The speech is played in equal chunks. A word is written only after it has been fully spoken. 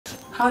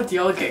How do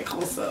y'all get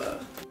closer?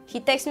 He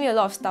texts me a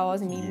lot of Star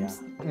Wars memes.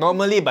 Yeah.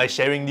 Normally, by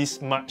sharing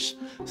this much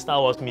Star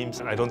Wars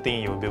memes, I don't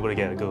think you'll be able to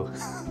get a girl.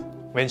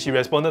 When she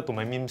responded to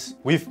my memes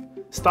with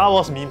Star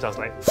Wars memes, I was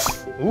like,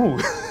 ooh,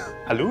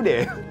 hello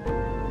there.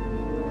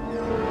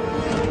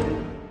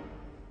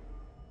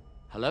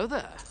 Hello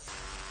there.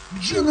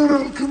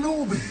 General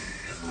Kenobi.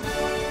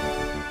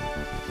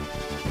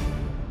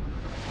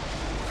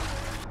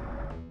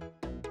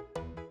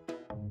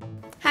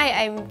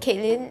 Hi, I'm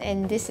Caitlin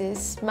and this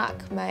is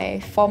Mark,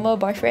 my former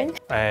boyfriend.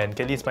 And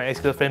Kelly's my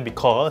ex-girlfriend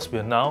because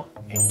we're now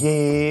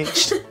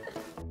engaged.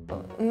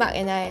 Mark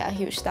and I are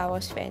huge Star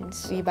Wars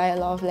fans. We buy a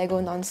lot of Lego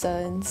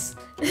nonsense.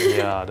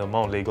 Yeah, the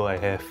amount of Lego I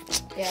have.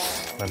 Yeah.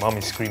 My mom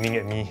is screaming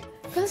at me.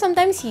 Because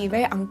sometimes he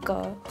very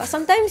uncle, but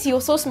sometimes he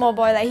also small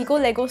boy. Like he go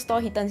Lego store,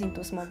 he turns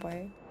into small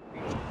boy.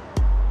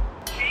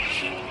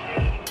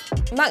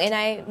 Mark and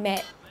I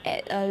met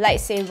at a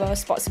lightsaber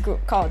sports group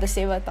called the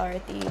Saber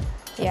Authority.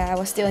 Yeah, I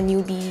was still a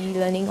newbie,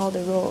 learning all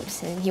the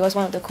ropes, and he was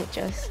one of the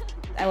coaches.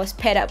 I was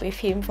paired up with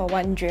him for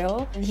one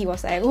drill, and he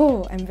was like,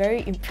 oh, I'm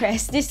very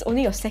impressed. This is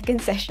only your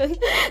second session.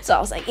 So I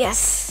was like,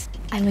 yes,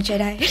 I'm a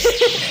Jedi.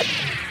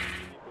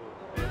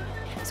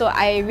 So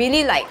I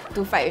really like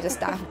to fight with the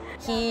staff.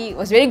 He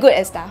was really good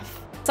at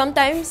stuff.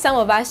 Sometimes some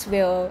of us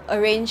will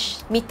arrange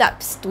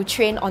meetups to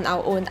train on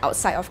our own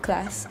outside of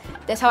class.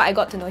 That's how I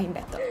got to know him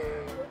better.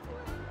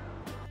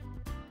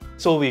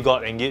 So we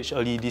got engaged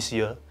early this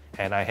year,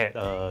 and I had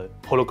a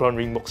holocron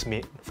ring box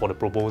made for the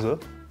proposal.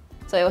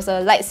 So it was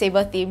a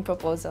lightsaber themed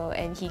proposal,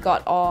 and he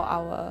got all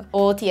our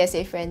old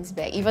TSA friends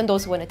back, even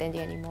those who weren't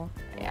attending anymore.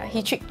 Yeah,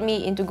 he tricked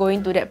me into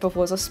going to that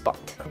proposal spot.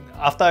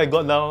 After I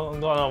got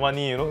out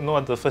money, you know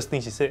what the first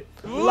thing she said?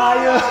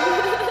 Liar!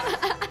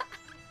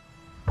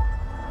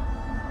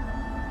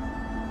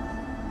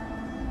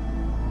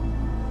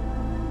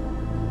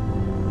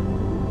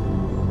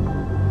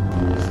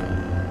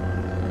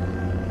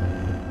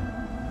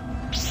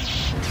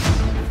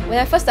 When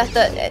I first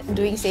started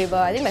doing Saber,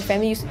 I think my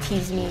family used to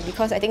tease me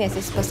because I think there's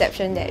this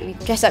perception that we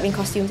dress up in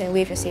costumes and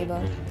wave your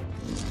saber.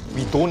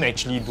 We don't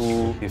actually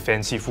do the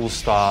fanciful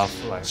stuff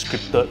like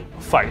scripted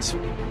fights.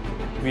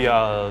 We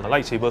are a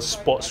lightsaber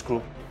sports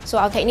group. So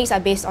our techniques are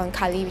based on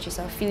Kali, which is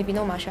a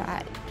Filipino martial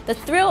art. The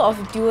thrill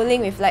of dueling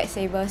with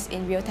lightsabers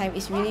in real time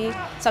is really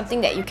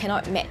something that you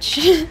cannot match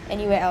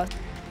anywhere else.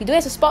 We do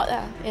it as a sport,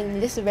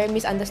 and this is a very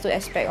misunderstood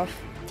aspect of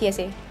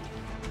TSA.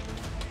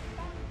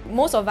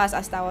 Most of us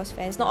are Star Wars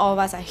fans, not all of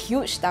us are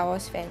huge Star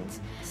Wars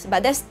fans.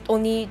 But that's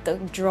only the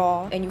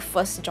draw when you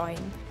first join.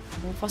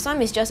 For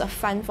some, it's just a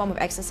fun form of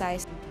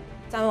exercise.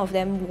 Some of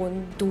them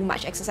won't do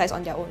much exercise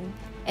on their own,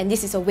 and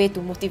this is a way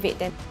to motivate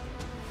them.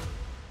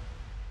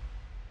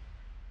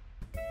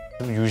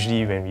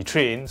 Usually when we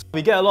train,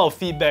 we get a lot of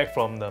feedback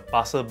from the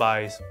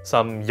passerbys,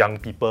 some young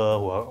people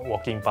who are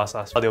walking past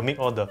us. They'll make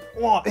all the,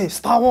 wow, hey,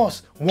 Star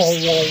Wars, wow,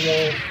 wow,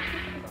 wow.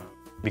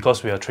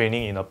 Because we are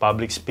training in a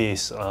public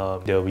space,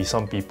 there will be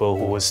some people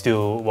who will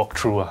still walk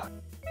through.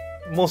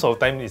 Most of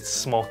the time it's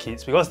small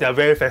kids because they are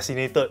very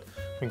fascinated.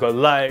 We got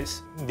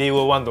lights, they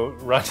will want to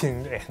run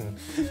in and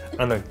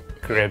run to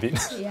grab it.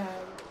 Yeah.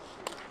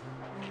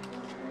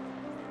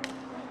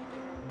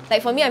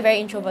 Like for me, I'm very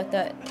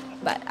introverted,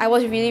 but I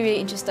was really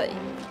interested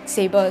in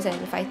sabers and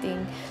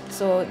fighting.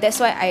 So that's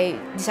why I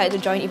decided to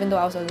join even though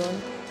I was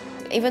alone.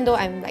 Even though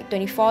I'm like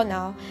 24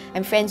 now,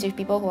 I'm friends with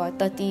people who are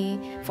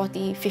 30,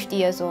 40, 50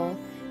 years old.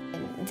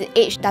 And the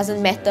age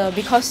doesn't matter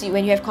because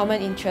when you have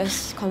common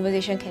interests,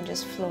 conversation can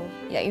just flow.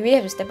 Like, you really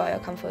have to step out of your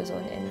comfort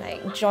zone and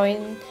like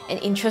join an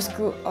interest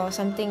group or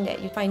something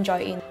that you find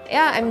joy in.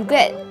 Yeah, I'm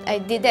glad I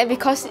did that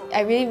because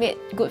I really made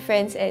good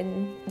friends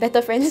and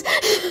better friends.